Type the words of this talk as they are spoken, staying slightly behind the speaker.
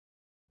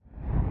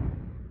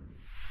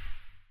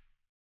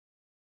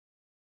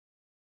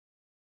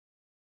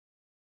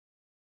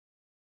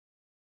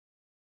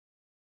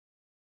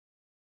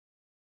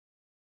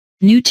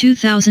New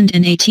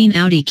 2018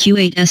 Audi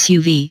Q8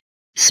 SUV,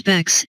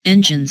 specs,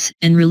 engines,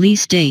 and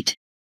release date.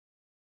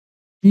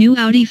 New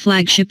Audi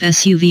flagship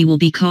SUV will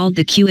be called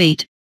the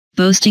Q8,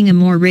 boasting a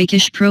more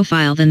rakish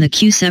profile than the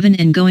Q7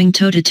 and going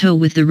toe-to-toe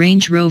with the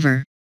Range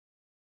Rover.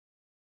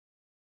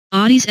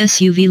 Audi's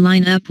SUV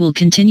lineup will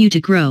continue to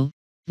grow,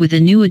 with a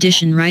new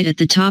addition right at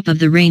the top of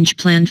the range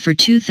planned for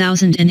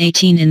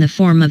 2018 in the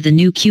form of the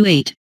new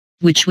Q8,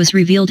 which was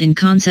revealed in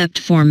concept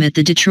form at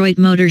the Detroit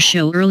Motor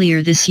Show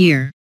earlier this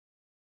year.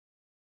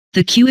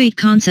 The Q8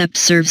 concept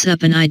serves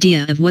up an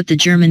idea of what the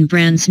German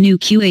brand's new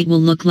Q8 will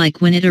look like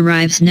when it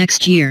arrives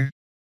next year.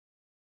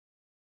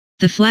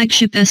 The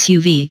flagship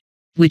SUV,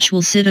 which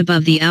will sit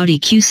above the Audi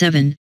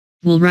Q7,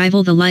 will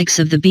rival the likes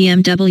of the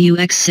BMW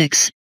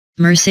X6,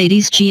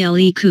 Mercedes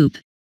GLE Coupe,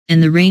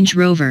 and the Range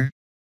Rover.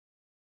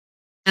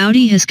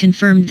 Audi has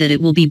confirmed that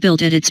it will be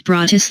built at its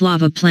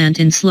Bratislava plant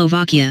in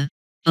Slovakia,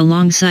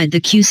 alongside the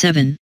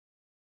Q7.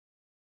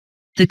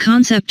 The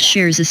concept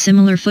shares a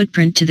similar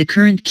footprint to the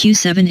current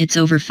Q7. It's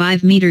over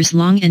 5 meters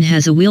long and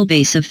has a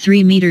wheelbase of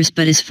 3 meters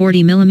but is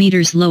 40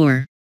 millimeters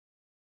lower.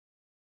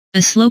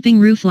 A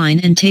sloping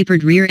roofline and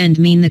tapered rear end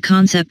mean the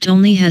concept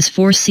only has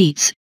 4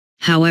 seats,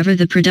 however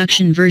the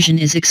production version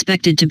is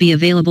expected to be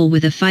available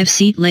with a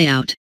 5-seat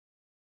layout.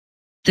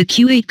 The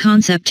Q8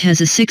 concept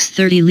has a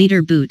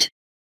 630-liter boot.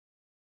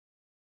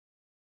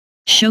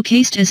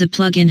 Showcased as a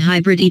plug-in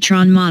hybrid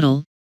e-tron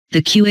model,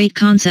 the Q8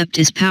 concept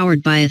is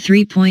powered by a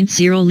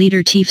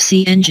 3.0-liter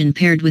TFC engine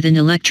paired with an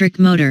electric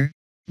motor,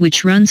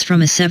 which runs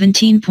from a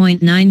 17.9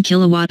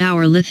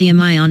 kWh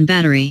lithium-ion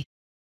battery.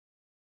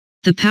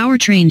 The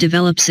powertrain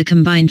develops a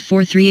combined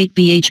 438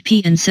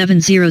 bhp and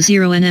 700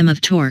 Nm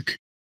of torque.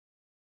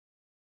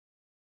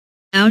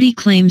 Audi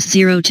claims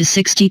 0 to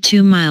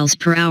 62 miles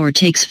per hour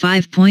takes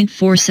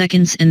 5.4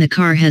 seconds and the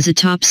car has a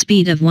top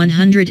speed of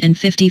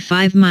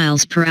 155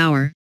 miles per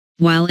hour,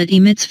 while it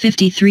emits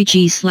 53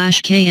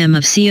 g/km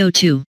of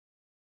CO2.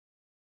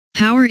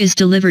 Power is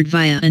delivered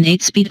via an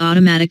 8-speed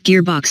automatic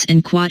gearbox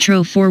and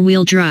quattro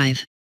 4-wheel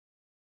drive.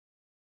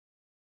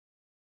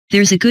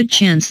 There's a good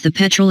chance the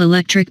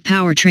petrol-electric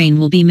powertrain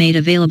will be made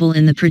available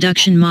in the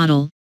production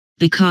model,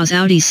 because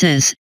Audi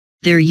says,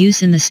 their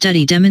use in the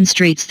study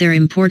demonstrates their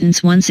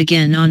importance once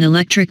again on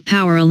electric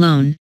power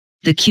alone.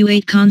 The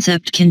Q8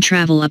 concept can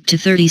travel up to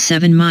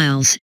 37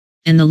 miles,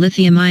 and the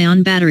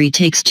lithium-ion battery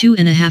takes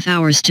 2.5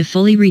 hours to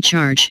fully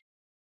recharge.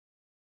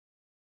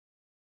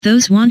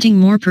 Those wanting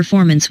more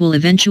performance will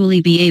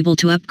eventually be able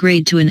to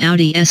upgrade to an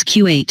Audi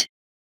Q8.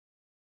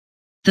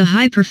 The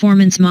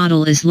high-performance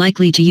model is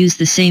likely to use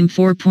the same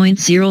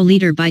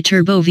 4.0-liter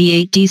bi-turbo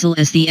V8 diesel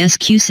as the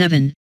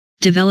Q7,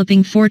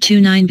 developing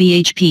 429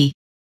 bhp.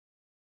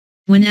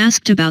 When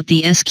asked about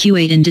the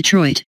Q8 in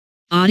Detroit,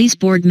 Audi's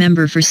board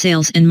member for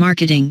sales and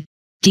marketing,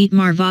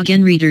 Dietmar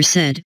Wagenreiter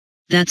said,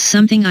 "That's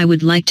something I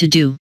would like to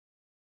do."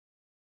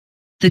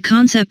 The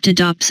concept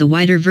adopts a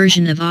wider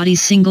version of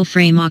Audi's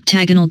single-frame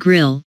octagonal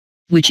grille,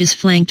 which is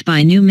flanked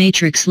by new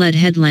matrix LED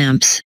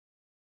headlamps.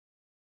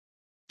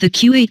 The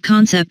Q8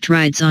 concept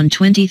rides on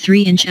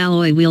 23-inch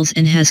alloy wheels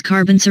and has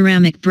carbon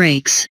ceramic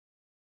brakes.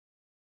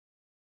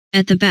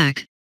 At the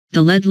back,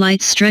 the LED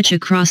lights stretch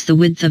across the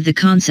width of the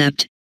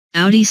concept.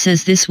 Audi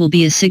says this will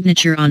be a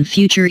signature on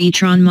future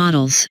e-tron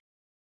models.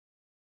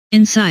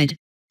 Inside,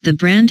 the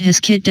brand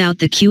has kitted out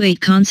the Q8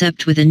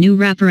 concept with a new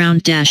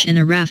wraparound dash and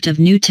a raft of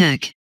new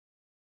tech.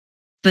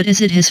 But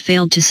as it has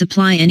failed to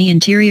supply any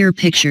interior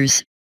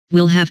pictures,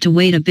 we'll have to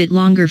wait a bit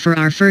longer for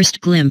our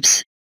first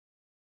glimpse.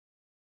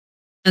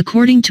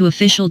 According to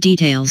official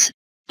details,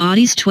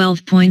 Audi's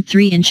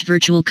 12.3-inch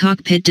virtual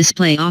cockpit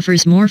display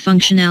offers more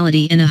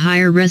functionality and a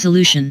higher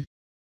resolution.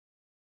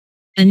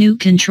 A new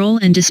control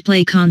and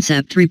display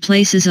concept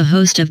replaces a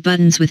host of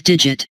buttons with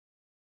digit